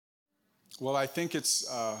Well, I think it's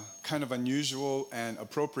kind of unusual and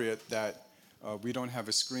appropriate that we don't have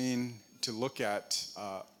a screen to look at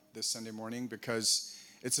this Sunday morning, because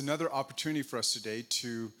it's another opportunity for us today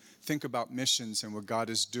to think about missions and what God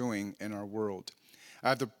is doing in our world. I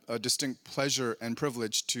have the distinct pleasure and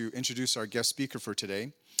privilege to introduce our guest speaker for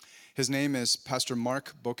today. His name is Pastor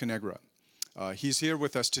Mark Bocanegra. He's here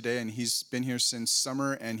with us today, and he's been here since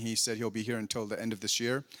summer, and he said he'll be here until the end of this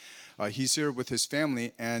year. He's here with his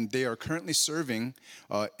family, and they are currently serving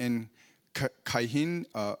in Kaihin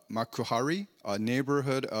Makuhari, a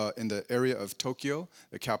neighborhood in the area of Tokyo,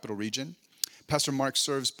 the capital region. Pastor Mark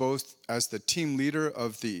serves both as the team leader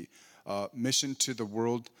of the Mission to the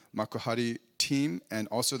World Makuhari team and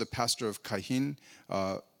also the pastor of Kaihin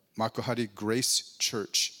Makuhari Grace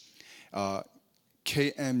Church.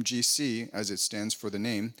 KMGC, as it stands for the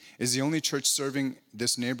name, is the only church serving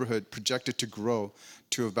this neighborhood, projected to grow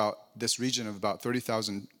to about this region of about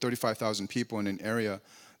 35,000 people in an area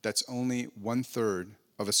that's only 1/3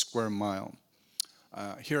 of a square mile.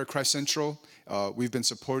 Here at Christ Central, we've been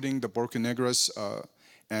supporting the Bocanegras,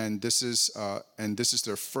 and this is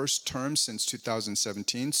their first term since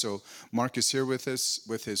 2017. So Mark is here with us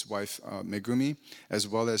with his wife Megumi, as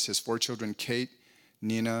well as his 4 children, Kate,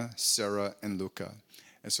 Nina, Sarah, and Luca.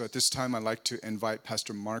 And so at this time, I'd like to invite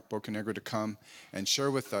Pastor Mark Bocanegra to come and share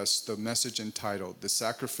with us the message entitled, The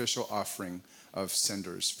Sacrificial Offering of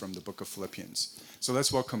Senders, from the book of Philippians. So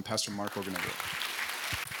let's welcome Pastor Mark Bocanegra.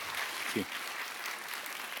 Thank you.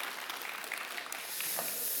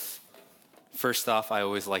 First off, I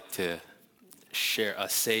always like to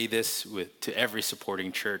say this to every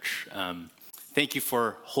supporting church. Thank you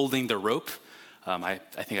for holding the rope. I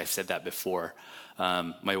think I've said that before.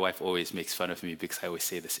 My wife always makes fun of me because I always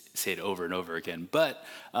say it over and over again. But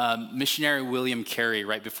Missionary William Carey,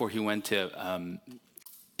 right before he went to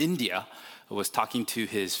India, was talking to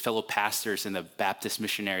his fellow pastors in the Baptist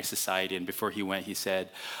Missionary Society, and before he went, he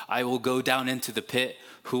said, "I will go down into the pit.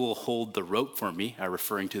 Who will hold the rope for me?"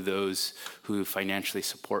 Referring to those who financially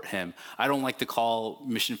support him. I don't like to call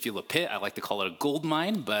Mission Field a pit. I like to call it a gold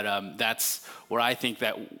mine, but that's where I think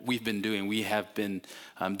that we've been doing. We have been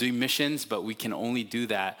doing missions, but we can only do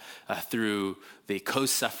that through the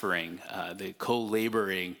co-suffering, the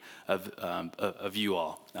co-laboring of you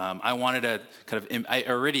all. I wanted to I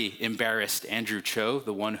already embarrassed Andrew Cho,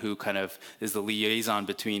 the one who kind of is the liaison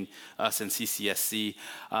between us and CCSC.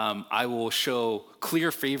 I will show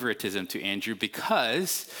clear favoritism to Andrew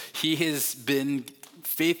because he has been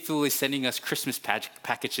faithfully sending us Christmas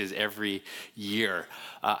packages every year.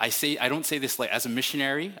 I don't say this like as a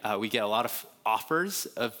missionary. We get a lot of offers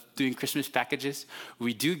of doing Christmas packages.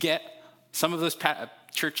 We do get some of those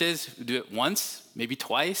churches do it once, maybe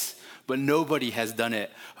twice, but nobody has done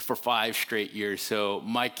it for 5 straight years. So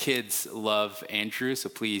my kids love Andrew, so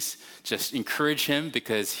please just encourage him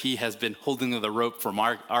because he has been holding the rope from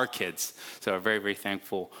our kids. So I'm very, very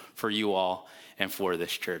thankful for you all and for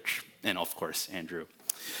this church, and of course, Andrew.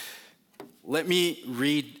 Let me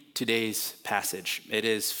read today's passage. It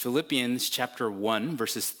is Philippians chapter 1,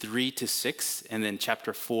 verses 3-6, and then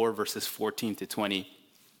chapter 4, verses 14-20.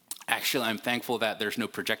 Actually, I'm thankful that there's no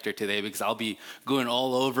projector today because I'll be going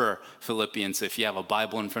all over Philippians. So if you have a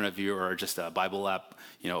Bible in front of you or just a Bible app,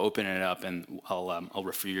 open it up and I'll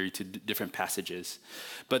refer you to different passages.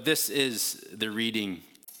 But this is the reading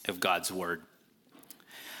of God's word.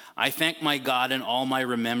 I thank my God in all my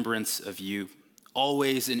remembrance of you,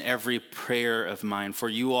 always in every prayer of mine for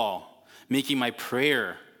you all, making my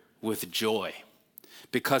prayer with joy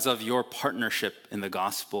because of your partnership in the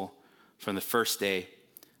gospel from the first day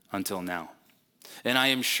until now. And I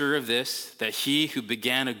am sure of this, that he who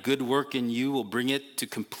began a good work in you will bring it to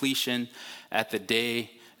completion at the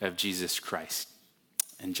day of Jesus Christ.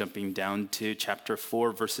 And jumping down to chapter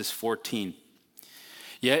 4, verses 14.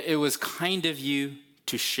 Yet it was kind of you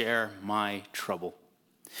to share my trouble.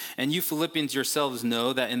 And you Philippians yourselves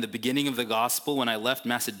know that in the beginning of the gospel, when I left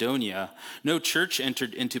Macedonia, no church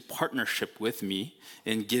entered into partnership with me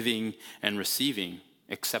in giving and receiving,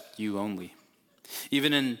 except you only.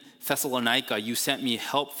 Even in Thessalonica, you sent me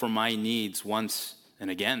help for my needs once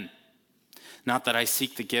and again. Not that I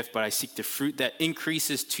seek the gift, but I seek the fruit that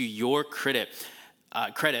increases to your credit.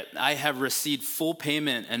 I have received full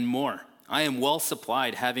payment and more. I am well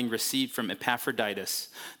supplied, having received from Epaphroditus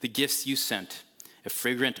the gifts you sent, a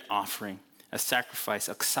fragrant offering, a sacrifice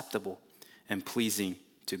acceptable and pleasing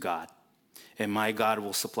to God. And my God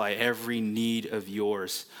will supply every need of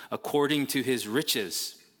yours according to his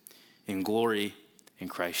riches in glory in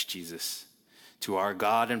Christ Jesus. To our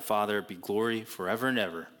God and Father be glory forever and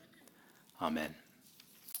ever. Amen.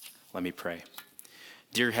 Let me pray.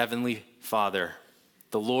 Dear Heavenly Father,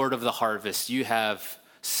 the Lord of the harvest, you have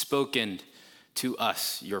spoken to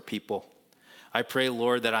us, your people. I pray,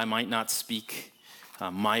 Lord, that I might not speak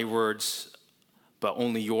my words, but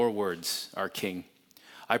only your words, our King.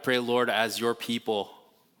 I pray, Lord, as your people,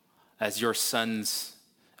 as your sons,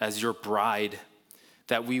 as your bride,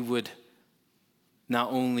 that we would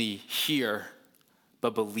not only hear,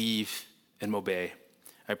 but believe and obey.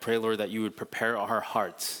 I pray, Lord, that you would prepare our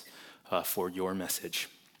hearts for your message.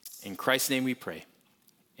 In Christ's name we pray.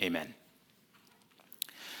 Amen.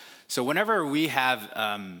 So whenever we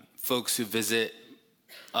have folks who visit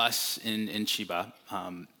us in Chiba,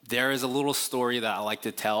 there is a little story that I like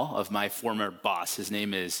to tell of my former boss. His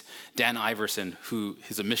name is Dan Iverson, who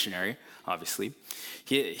is a missionary, obviously.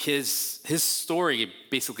 His story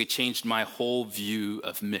basically changed my whole view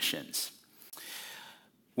of missions.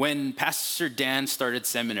 When Pastor Dan started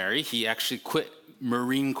seminary, he actually quit the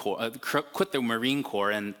Marine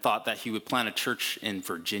Corps and thought that he would plant a church in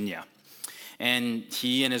Virginia. And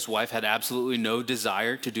he and his wife had absolutely no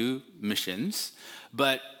desire to do missions,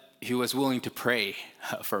 but he was willing to pray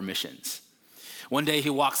for missions. One day he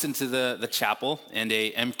walks into the chapel and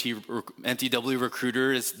a MTW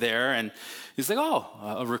recruiter is there, and he's like, oh,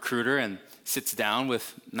 a recruiter, and sits down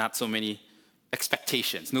with not so many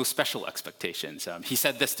expectations, no special expectations. He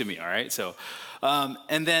said this to me, all right? So,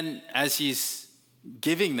 and then as he's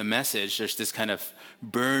giving the message, there's this kind of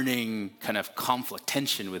burning kind of conflict,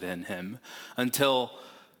 tension within him, until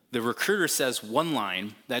the recruiter says one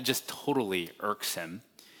line that just totally irks him.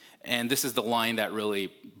 And this is the line that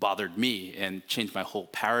really bothered me and changed my whole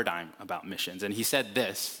paradigm about missions. And he said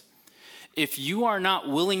this: if you are not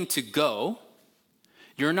willing to go,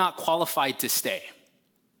 you're not qualified to stay.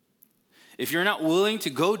 If you're not willing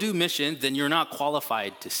to go do missions, then you're not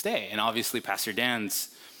qualified to stay. And obviously, Pastor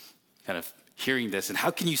Dan's kind of hearing this, and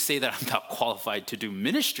how can you say that I'm not qualified to do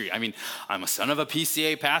ministry? I mean, I'm a son of a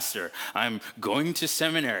PCA pastor. I'm going to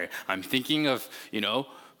seminary. I'm thinking of,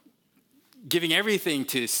 giving everything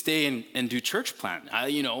to stay and do church plant.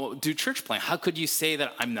 Do church plant. How could you say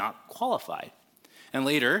that I'm not qualified? And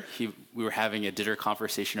later, we were having a dinner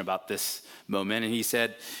conversation about this moment, and he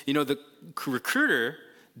said, the recruiter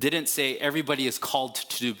didn't say everybody is called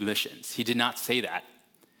to do missions. He did not say that.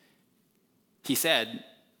 He said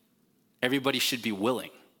everybody should be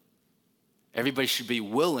willing. Everybody should be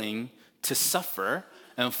willing to suffer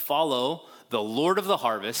and follow the Lord of the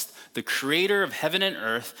harvest, the creator of heaven and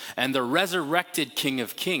earth, and the resurrected King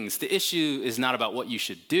of Kings. The issue is not about what you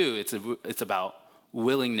should do. It's about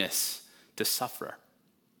willingness to suffer.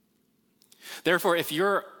 Therefore, if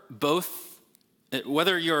you're both,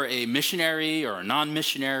 whether you're a missionary or a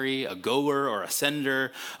non-missionary, a goer or a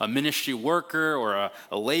sender, a ministry worker or a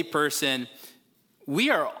layperson, we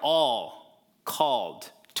are all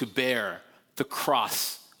called to bear the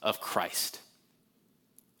cross of Christ.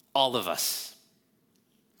 All of us.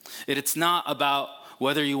 It's not about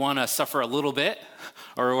whether you want to suffer a little bit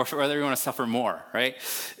or whether you want to suffer more, right?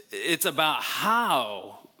 It's about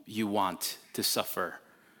how you want to suffer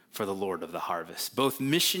for the Lord of the harvest. Both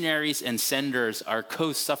missionaries and senders are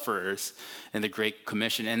co-sufferers in the Great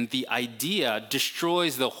Commission, and the idea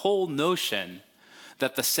destroys the whole notion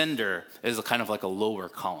that the sender is kind of like a lower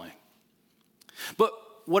calling. But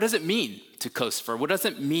what does it mean to co-suffer? What does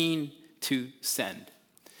it mean to send?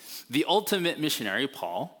 The ultimate missionary,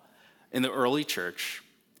 Paul, in the early church,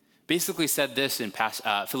 basically said this in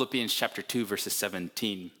Philippians chapter 2, verses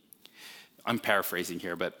 17. I'm paraphrasing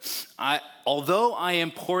here, but although I am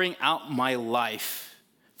pouring out my life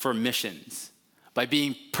for missions by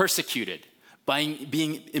being persecuted, by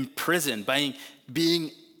being imprisoned, by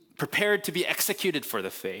being prepared to be executed for the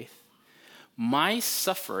faith, my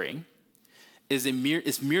suffering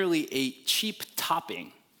is merely a cheap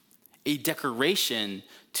topping, a decoration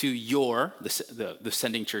to the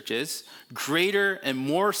sending churches, greater and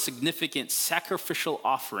more significant sacrificial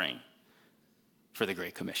offering for the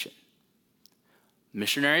Great Commission.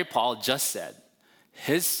 Missionary Paul just said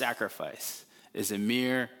his sacrifice is a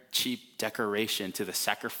mere cheap decoration to the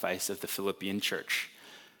sacrifice of the Philippian church.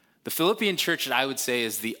 The Philippian church, I would say,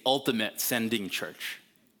 is the ultimate sending church.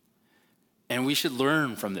 And we should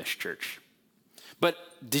learn from this church. But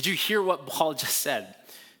did you hear what Paul just said?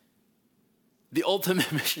 The ultimate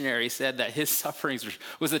missionary said that his sufferings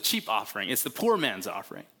was a cheap offering. It's the poor man's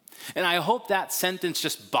offering. And I hope that sentence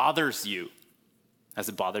just bothers you as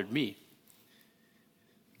it bothered me.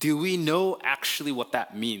 Do we know actually what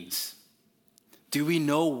that means? Do we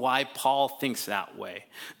know why Paul thinks that way?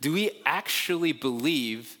 Do we actually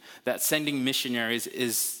believe that sending missionaries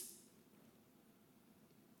is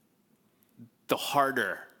the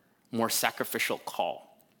harder, more sacrificial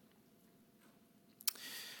call?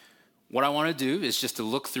 what I want to do is just to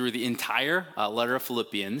look through the entire letter of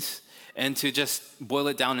Philippians and to just boil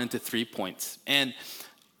it down into 3 points. And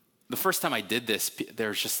the first time I did this,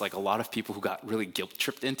 there's just like a lot of people who got really guilt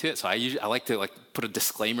tripped into it. So I like to put a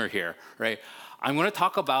disclaimer here, right? I'm going to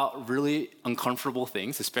talk about really uncomfortable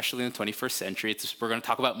things, especially in the 21st century. We're going to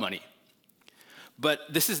talk about money. But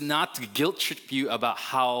this is not to guilt trip you about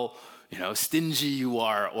how stingy you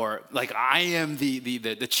are, or like I am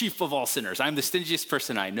the chief of all sinners. I'm the stingiest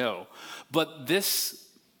person I know. But this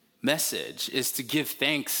message is to give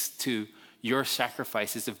thanks to your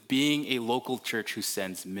sacrifices of being a local church who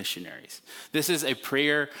sends missionaries. This is a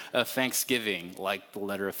prayer of thanksgiving, like the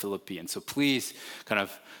letter of Philippians. So please kind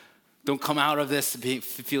of don't come out of this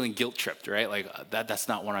feeling guilt tripped, right? Like that's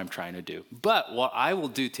not what I'm trying to do. But what I will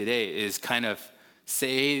do today is kind of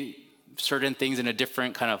say certain things in a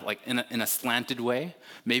different kind of like in a slanted way,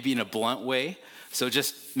 maybe in a blunt way. So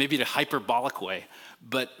just maybe in a hyperbolic way,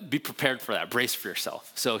 but be prepared for that. Brace for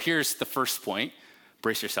yourself. So here's the first point.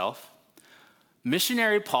 Brace yourself.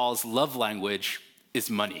 Missionary Paul's love language is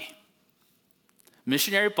money.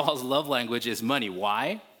 Missionary Paul's love language is money.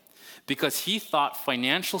 Why? Because he thought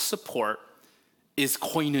financial support is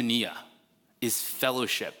koinonia, is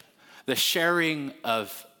fellowship, the sharing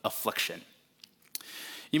of affliction.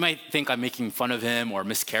 You might think I'm making fun of him or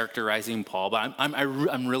mischaracterizing Paul, but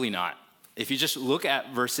I'm really not. If you just look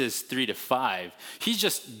at verses 3-5, he's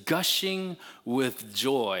just gushing with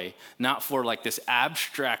joy, not for like this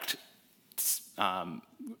abstract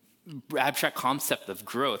concept of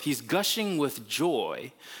growth. He's gushing with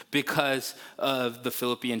joy because of the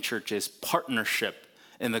Philippian church's partnership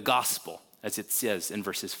in the gospel, as it says in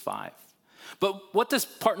verses 5. But what does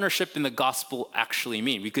partnership in the gospel actually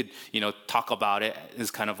mean? We could, talk about it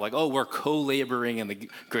as kind of like, oh, we're co-laboring in the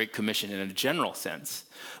Great Commission in a general sense.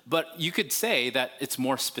 But you could say that it's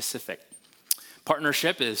more specific.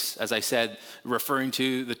 Partnership is, as I said, referring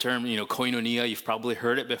to the term, koinonia. You've probably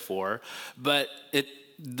heard it before. But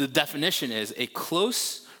the definition is a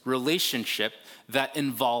close relationship that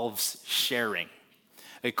involves sharing.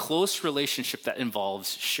 A close relationship that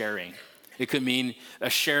involves sharing. It could mean a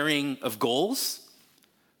sharing of goals,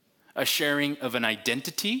 a sharing of an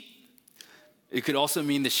identity. It could also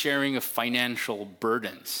mean the sharing of financial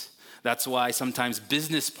burdens. That's why sometimes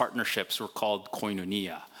business partnerships were called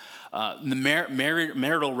koinonia. The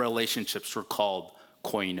marital relationships were called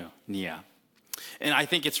koinonia. And I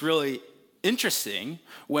think it's really interesting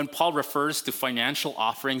when Paul refers to financial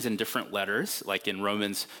offerings in different letters, like in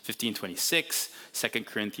Romans 15:26, 2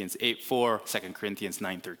 Corinthians 8:4, 2 Corinthians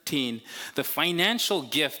 9:13. The financial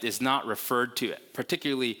gift is not referred to,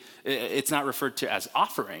 it's not referred to as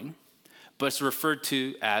offering, but it's referred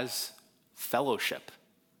to as fellowship,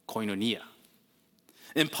 koinonia.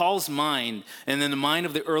 In Paul's mind, and in the mind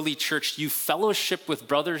of the early church, you fellowship with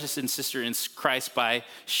brothers and sisters in Christ by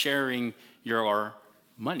sharing your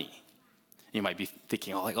money. You might be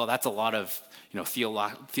thinking, oh, that's a lot of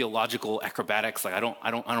theological acrobatics. Like I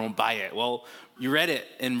don't buy it. Well, you read it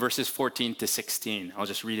in verses 14-16. I'll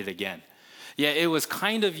just read it again. Yeah, it was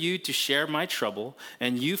kind of you to share my trouble,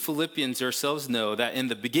 and you Philippians yourselves know that in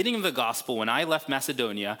the beginning of the gospel, when I left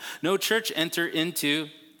Macedonia, no church entered into,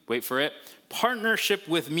 wait for it, partnership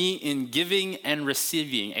with me in giving and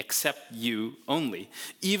receiving, except you only.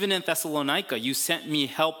 Even in Thessalonica, you sent me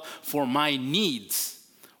help for my needs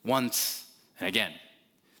once and again.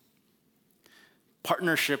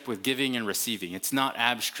 Partnership with giving and receiving. It's not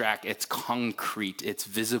abstract, it's concrete, it's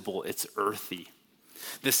visible, it's earthy.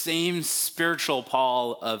 The same spiritual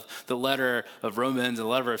Paul of the letter of Romans and the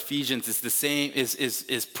letter of Ephesians is the same,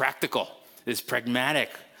 is practical, is pragmatic.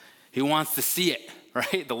 He wants to see it,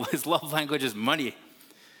 right? His love language is money. It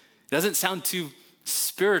doesn't sound too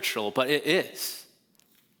spiritual, but it is.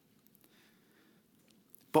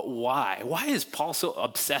 But why? Why is Paul so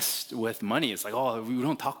obsessed with money? It's like, oh, we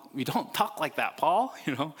don't talk like that, Paul,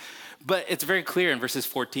 But it's very clear in verses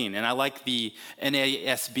 14, and I like the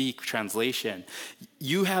NASB translation.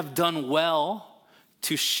 You have done well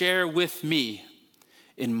to share with me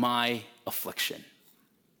in my affliction.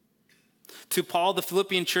 To Paul, the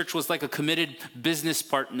Philippian church was like a committed business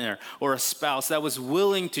partner or a spouse that was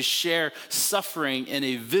willing to share suffering in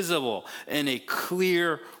a visible and a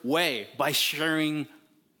clear way by sharing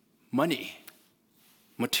money,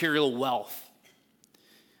 material wealth.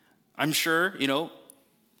 I'm sure,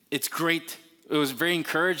 it's great. It was very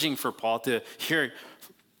encouraging for Paul to hear,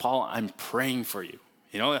 Paul, I'm praying for you.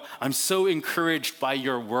 I'm so encouraged by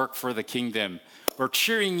your work for the kingdom. We're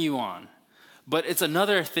cheering you on. But it's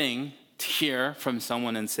another thing to hear from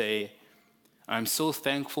someone and say, I'm so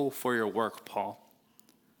thankful for your work, Paul.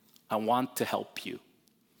 I want to help you.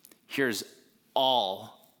 Here's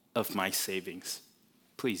all of my savings.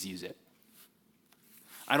 Please use it.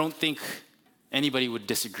 I don't think anybody would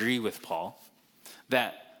disagree with Paul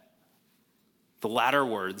that the latter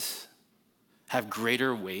words have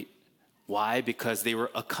greater weight. Why? Because they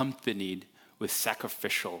were accompanied with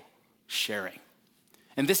sacrificial sharing.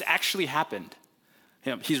 And this actually happened.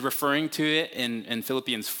 He's referring to it in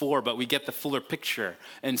Philippians 4, but we get the fuller picture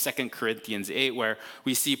in 2 Corinthians 8, where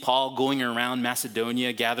we see Paul going around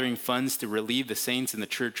Macedonia, gathering funds to relieve the saints in the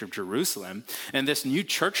church of Jerusalem. And this new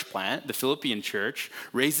church plant, the Philippian church,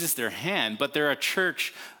 raises their hand, but they're a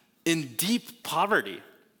church in deep poverty.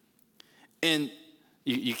 And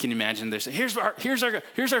you can imagine they're saying, here's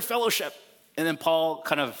our fellowship. And then Paul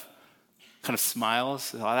kind of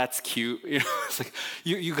smiles. Oh, that's cute. It's like,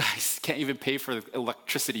 you guys can't even pay for the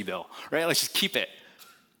electricity bill, right? Let's just keep it.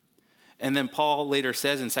 And then Paul later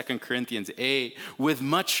says in 2 Corinthians 8, with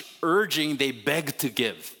much urging, they begged to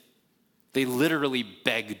give. They literally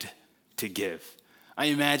begged to give. I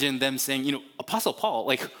imagine them saying, Apostle Paul,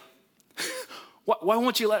 like, why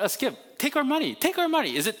won't you let us give? Take our money.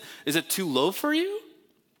 Is it too low for you?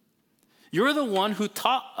 You're the one who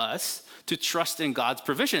taught us to trust in God's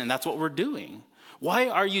provision, and that's what we're doing. Why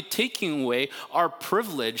are you taking away our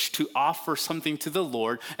privilege to offer something to the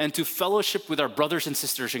Lord and to fellowship with our brothers and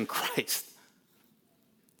sisters in Christ?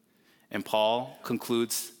 And Paul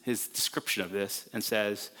concludes his description of this and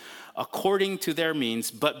says, according to their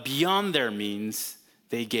means, but beyond their means,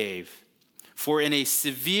 they gave. For in a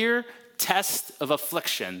severe test of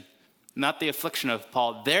affliction, not the affliction of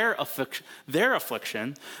Paul, their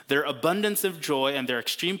affliction, their abundance of joy and their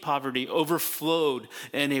extreme poverty overflowed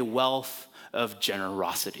in a wealth of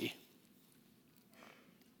generosity.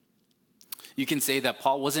 You can say that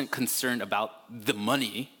Paul wasn't concerned about the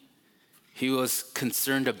money. He was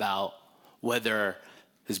concerned about whether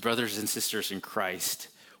his brothers and sisters in Christ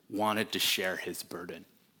wanted to share his burden.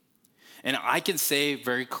 And I can say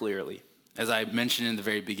very clearly, as I mentioned in the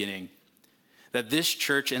very beginning, that this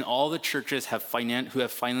church and all the churches who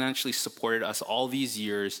have financially supported us all these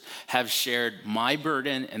years have shared my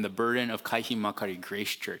burden and the burden of Kahimakari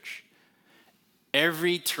Grace Church.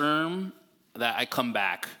 Every term that I come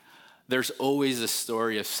back, there's always a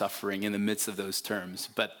story of suffering in the midst of those terms,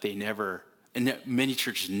 but many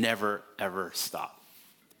churches never, ever stop.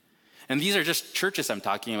 And these are just churches I'm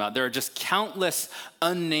talking about. There are just countless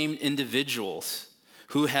unnamed individuals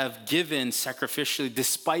who have given sacrificially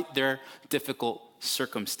despite their difficult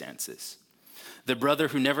circumstances. The brother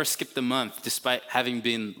who never skipped a month despite having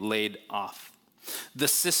been laid off. The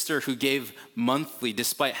sister who gave monthly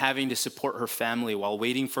despite having to support her family while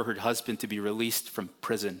waiting for her husband to be released from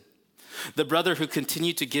prison. The brother who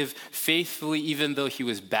continued to give faithfully even though he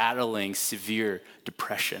was battling severe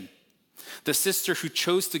depression. The sister who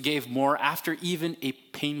chose to give more after even a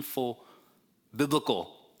painful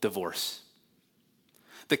biblical divorce.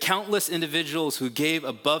 The countless individuals who gave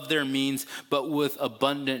above their means, but with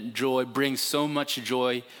abundant joy, bring so much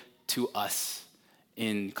joy to us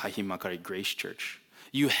in Kahimakari Grace Church.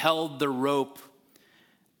 You held the rope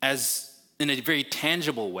as in a very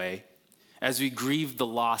tangible way as we grieved the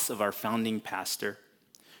loss of our founding pastor,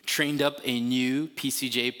 trained up a new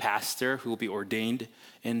PCJ pastor who will be ordained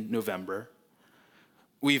in November.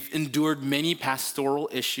 We've endured many pastoral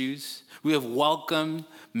issues. We have welcomed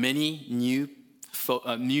many new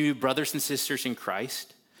brothers and sisters in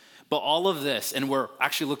Christ. But all of this, and we're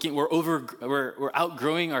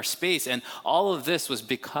outgrowing our space, and all of this was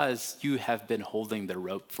because you have been holding the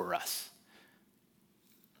rope for us.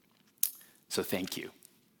 So thank you.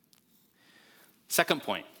 Second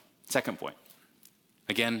point.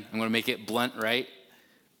 Again, I'm going to make it blunt, right?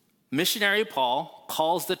 Missionary Paul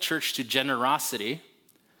calls the church to generosity,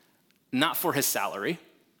 not for his salary,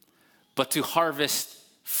 but to harvest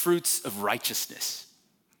fruits of righteousness.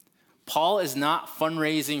 Paul is not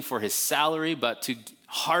fundraising for his salary, but to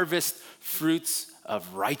harvest fruits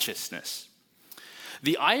of righteousness.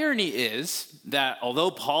 The irony is that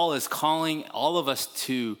although Paul is calling all of us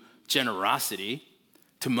to generosity,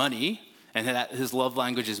 to money, and that his love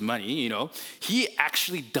language is money, he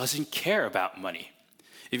actually doesn't care about money.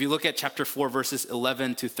 If you look at chapter 4, verses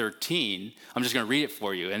 11 to 13, I'm just going to read it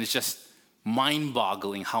for you, and it's just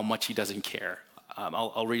mind-boggling how much he doesn't care.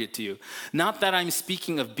 I'll read it to you. Not that I'm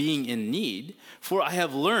speaking of being in need, for I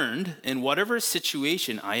have learned in whatever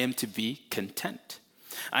situation I am to be content.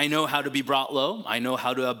 I know how to be brought low. I know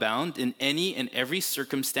how to abound in any and every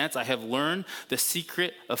circumstance. I have learned the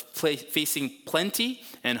secret of facing plenty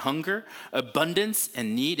and hunger, abundance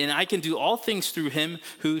and need, and I can do all things through him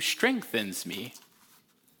who strengthens me.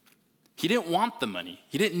 He didn't want the money.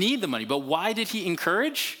 He didn't need the money, but why did he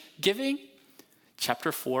encourage giving?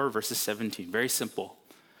 Chapter 4, verses 17, very simple.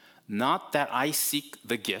 not that I seek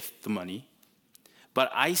the gift, the money, but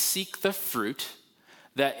I seek the fruit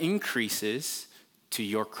that increases to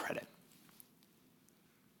your credit.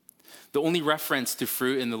 The only reference to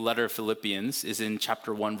fruit in the letter of Philippians is in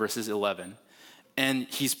chapter 1, verses 11. And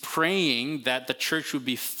he's praying that the church would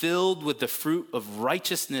be filled with the fruit of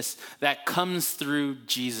righteousness that comes through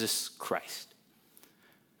Jesus Christ.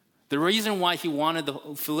 The reason why he wanted the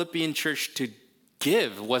Philippian church to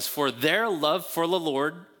give was for their love for the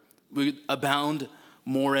Lord would abound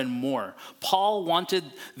more and more. Paul wanted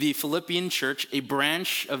the Philippian church, a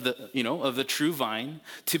branch of the true vine,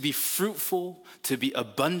 to be fruitful, to be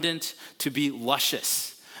abundant, to be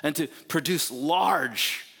luscious, and to produce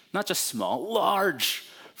large, not just small, large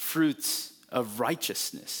fruits of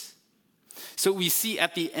righteousness. So we see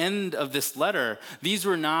at the end of this letter, these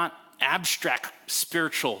were not abstract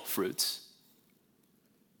spiritual fruits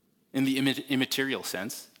in the immaterial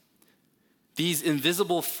sense. These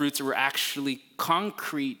invisible fruits were actually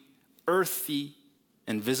concrete, earthy,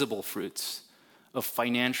 and visible fruits of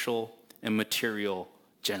financial and material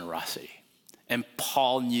generosity. And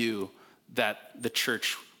Paul knew that the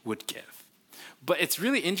church would give. But it's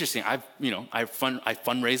really interesting. I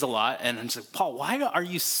fundraise a lot, and I'm just like, Paul, why are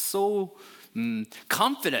you so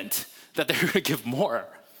confident that they're going to give more?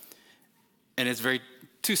 And it's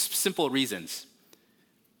two simple reasons.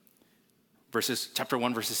 Chapter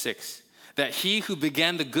 1, verses 6. That he who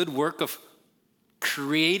began the good work of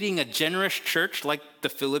creating a generous church like the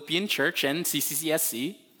Philippian church and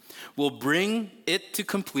CCCSC will bring it to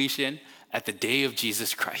completion at the day of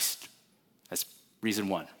Jesus Christ. That's reason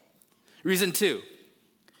one. Reason two,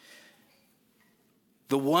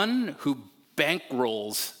 the one who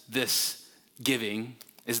bankrolls this giving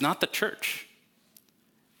is not the church.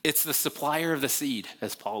 It's the supplier of the seed,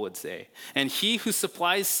 as Paul would say. And he who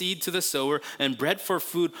supplies seed to the sower and bread for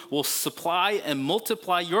food will supply and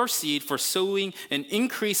multiply your seed for sowing and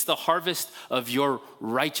increase the harvest of your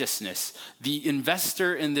righteousness. The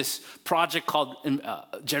investor in this project called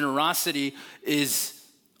generosity is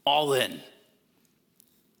all in.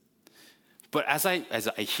 But as I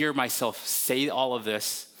hear myself say all of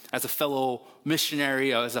this, as a fellow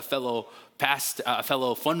missionary, as a fellow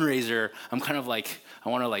fundraiser, I'm kind of like, I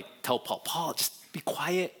want to tell Paul, just be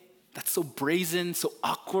quiet. That's so brazen, so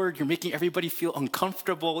awkward. You're making everybody feel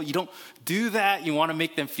uncomfortable. You don't do that. You want to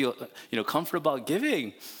make them feel, comfortable about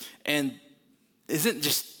giving. And isn't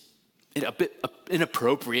just a bit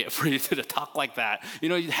inappropriate for you to talk like that?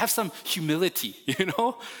 You have some humility,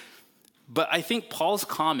 But I think Paul's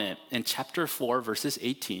comment in chapter 4, verses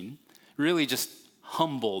 18, really just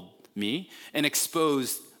humbled me and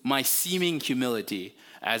exposed my seeming humility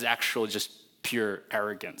as actual just pure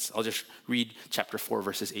arrogance. I'll just read chapter 4,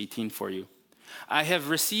 verses 18 for you. I have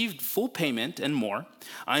received full payment and more.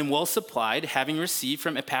 I am well supplied, having received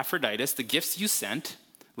from Epaphroditus the gifts you sent.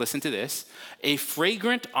 Listen to this. A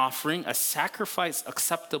fragrant offering, a sacrifice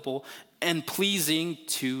acceptable and pleasing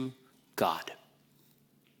to God.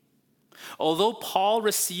 Although Paul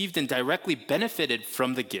received and directly benefited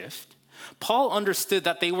from the gift, Paul understood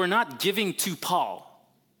that they were not giving to Paul.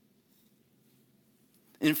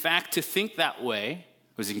 In fact, to think that way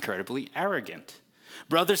was incredibly arrogant.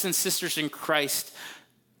 Brothers and sisters in Christ,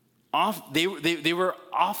 they were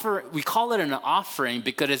offering. We call it an offering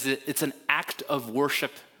because it's an act of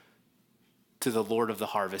worship to the Lord of the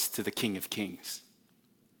harvest, to the King of Kings.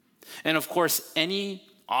 And of course, any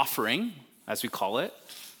offering, as we call it,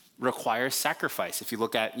 requires sacrifice. If you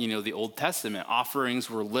look at the Old Testament, offerings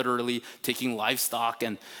were literally taking livestock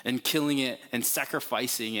and killing it and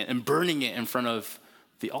sacrificing it and burning it in front of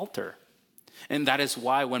the altar. And that is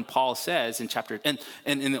why when Paul says in and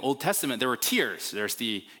in the Old Testament, there were tiers. There's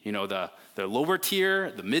the lower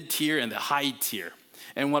tier, the mid tier, and the high tier.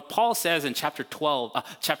 And what Paul says in chapter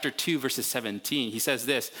 2, verses 17, he says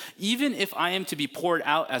this: even if I am to be poured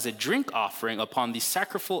out as a drink offering upon the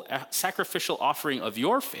sacrificial offering of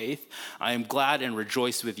your faith, I am glad and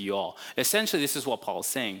rejoice with you all. Essentially, this is what Paul is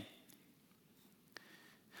saying.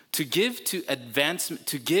 To give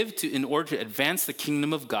in order to advance the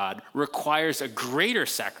kingdom of God requires a greater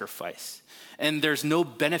sacrifice, and there's no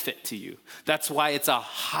benefit to you. That's why it's a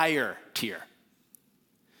higher tier.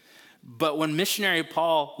 But when missionary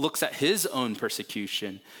Paul looks at his own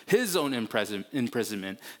persecution, his own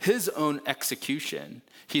imprisonment, his own execution,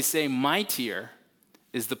 he's saying, my tier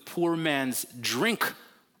is the poor man's drink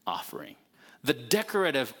offering, the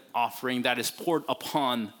decorative offering that is poured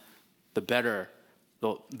upon the better,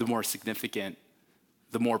 the more significant,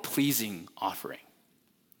 the more pleasing offering.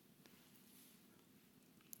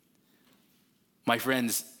 My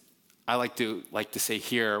friends, I like to say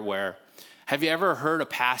here Have you ever heard a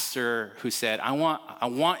pastor who said, I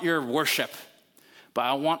want your worship, but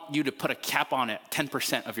I want you to put a cap on it,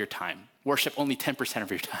 10% of your time. Worship only 10%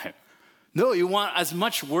 of your time. No, you want as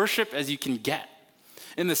much worship as you can get.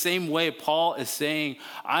 In the same way, Paul is saying,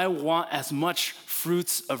 I want as much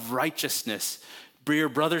fruits of righteousness. Dear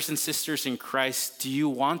brothers and sisters in Christ, do you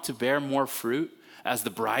want to bear more fruit as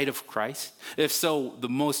the bride of Christ? If so, the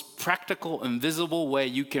most practical and visible way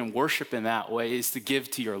you can worship in that way is to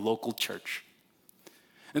give to your local church.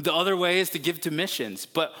 And the other way is to give to missions.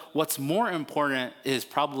 But what's more important is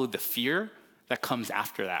probably the fear that comes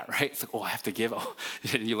after that, right? It's like, oh, I have to give. Oh,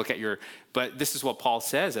 and you look at but this is what Paul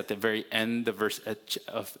says at the very end of the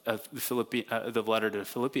letter to the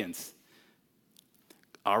Philippians.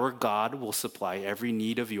 Our God will supply every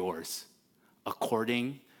need of yours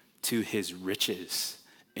according to his riches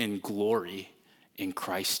in glory in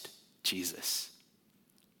Christ Jesus.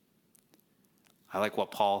 I like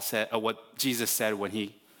what what Jesus said when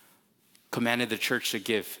he commanded the church to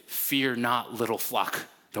give. Fear not, little flock.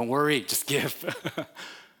 Don't worry, just give.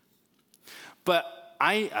 But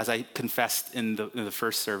as I confessed in the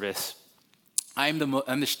first service, I'm the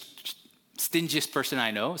stingiest person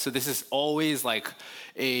I know. So this is always I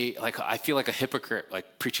feel like a hypocrite,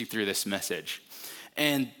 like preaching through this message.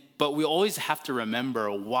 But we always have to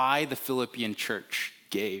remember why the Philippian church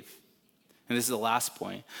gave. And this is the last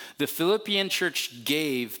point. The Philippian church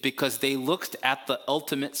gave because they looked at the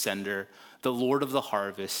ultimate sender, the Lord of the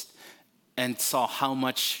harvest, and saw how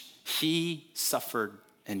much he suffered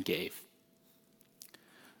and gave.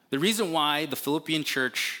 The reason why the Philippian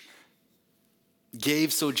church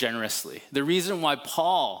gave so generously, the reason why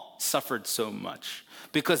Paul suffered so much,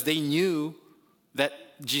 because they knew that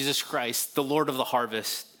Jesus Christ, the Lord of the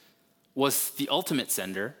harvest, was the ultimate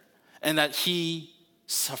sender, and that he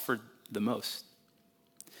suffered the most.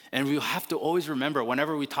 And we have to always remember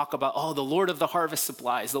whenever we talk about, the Lord of the harvest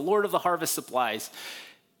supplies, the Lord of the harvest supplies,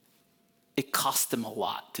 it cost him a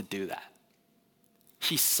lot to do that.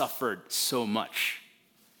 He suffered so much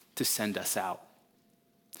to send us out.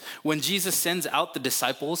 When Jesus sends out the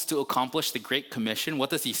disciples to accomplish the Great Commission, what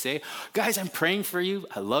does he say? Guys, I'm praying for you.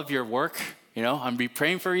 I love your work. I'll be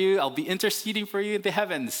praying for you. I'll be interceding for you in the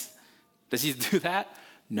heavens. Does he do that?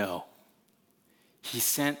 No. He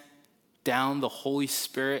sent down the Holy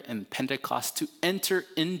Spirit and Pentecost to enter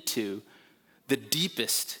into the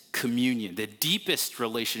deepest communion, the deepest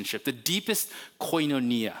relationship, the deepest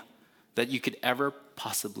koinonia that you could ever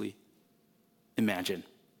possibly imagine.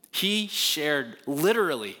 He shared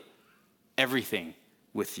literally everything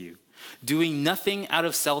with you, doing nothing out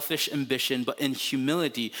of selfish ambition, but in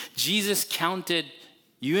humility. Jesus counted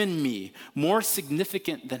you and me more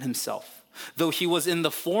significant than himself. Though he was in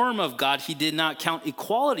the form of God, he did not count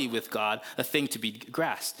equality with God a thing to be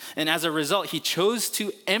grasped. And as a result, he chose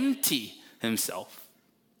to empty himself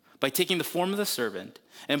by taking the form of the servant.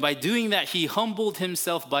 And by doing that, he humbled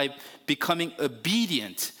himself by becoming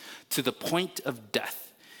obedient to the point of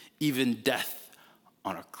death, even death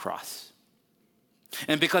on a cross.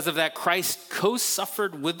 And because of that, Christ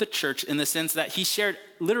co-suffered with the church in the sense that he shared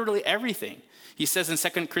literally everything. He says in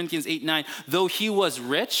 2 Corinthians 8:9, though he was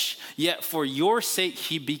rich, yet for your sake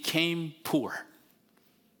he became poor,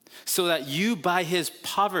 so that you by his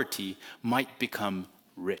poverty might become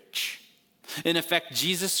rich. In effect,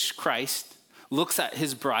 Jesus Christ looks at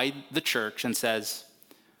his bride, the church, and says,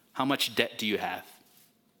 how much debt do you have?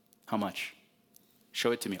 How much?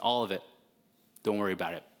 Show it to me, all of it. Don't worry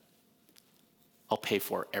about it. I'll pay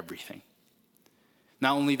for everything.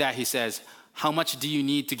 Not only that, he says, how much do you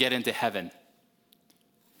need to get into heaven?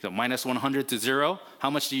 So minus 100 to 0, how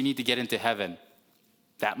much do you need to get into heaven?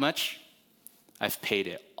 That much? I've paid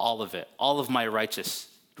it, all of my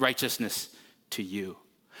righteousness to you.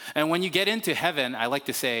 And when you get into heaven, I like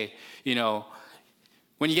to say,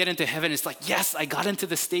 when you get into heaven, it's like, yes, I got into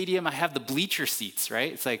the stadium, I have the bleacher seats,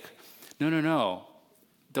 right? It's like, no,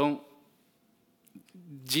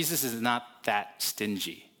 Jesus is not that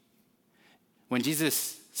stingy. When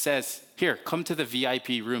Jesus says, here, come to the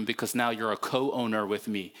VIP room because now you're a co-owner with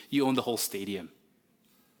me. You own the whole stadium.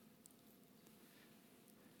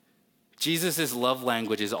 Jesus' love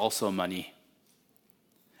language is also money.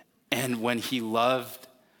 And when he loved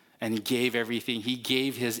and gave everything, he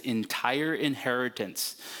gave his entire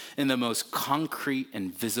inheritance in the most concrete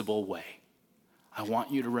and visible way. I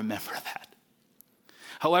want you to remember that.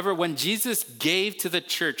 However, when Jesus gave to the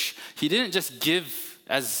church, he didn't just give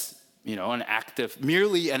as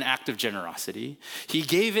merely an act of generosity. He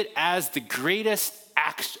gave it as the greatest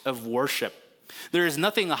act of worship. There is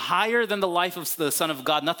nothing higher than the life of the Son of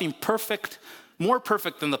God, nothing more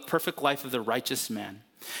perfect than the perfect life of the righteous man.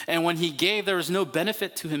 And when he gave, there was no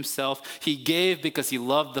benefit to himself. He gave because he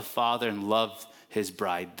loved the Father and loved his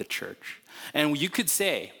bride, the church. And you could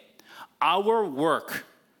say, our work,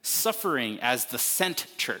 suffering as the sent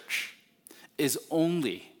church, is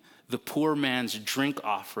only the poor man's drink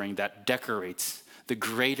offering that decorates the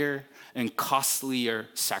greater and costlier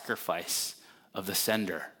sacrifice of the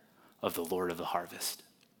sender, of the Lord of the harvest.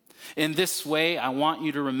 In this way, I want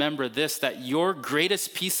you to remember this, that your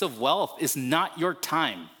greatest piece of wealth is not your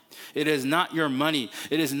time. It is not your money.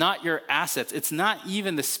 It is not your assets. It's not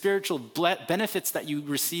even the spiritual benefits that you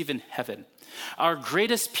receive in heaven. Our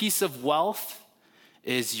greatest piece of wealth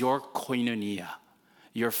is your koinonia,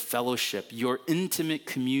 your fellowship, your intimate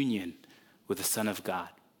communion with the Son of God.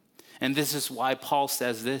 And this is why Paul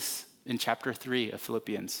says this in chapter 3 of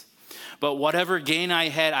Philippians. But whatever gain I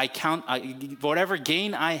had, I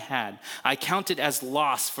counted as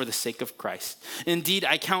loss for the sake of Christ. Indeed,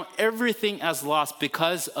 I count everything as loss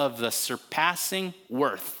because of the surpassing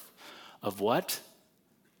worth of what?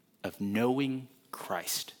 Of knowing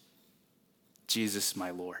Christ, Jesus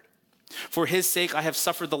my Lord. For his sake, I have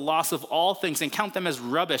suffered the loss of all things and count them as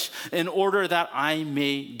rubbish in order that I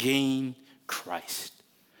may gain Christ.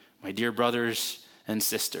 My dear brothers and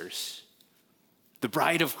sisters, the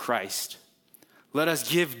bride of Christ, let us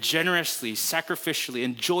give generously, sacrificially,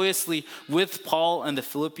 and joyously with Paul and the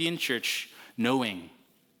Philippian church, knowing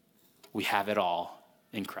we have it all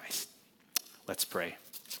in Christ. Let's pray.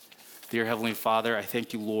 Dear Heavenly Father, I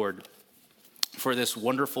thank you, Lord, for this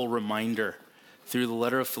wonderful reminder through the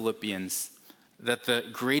letter of Philippians that the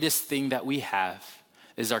greatest thing that we have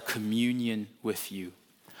is our communion with you.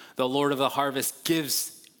 The Lord of the harvest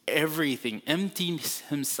gives everything, empties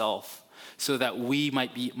himself, so that we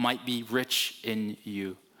might be rich in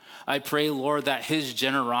you. I pray, Lord, that his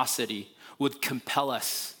generosity would compel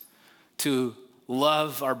us to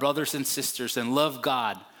love our brothers and sisters and love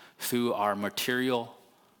God through our material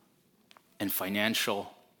and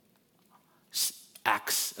financial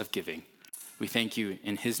acts of giving. We thank you.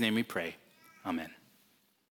 In his name we pray. Amen.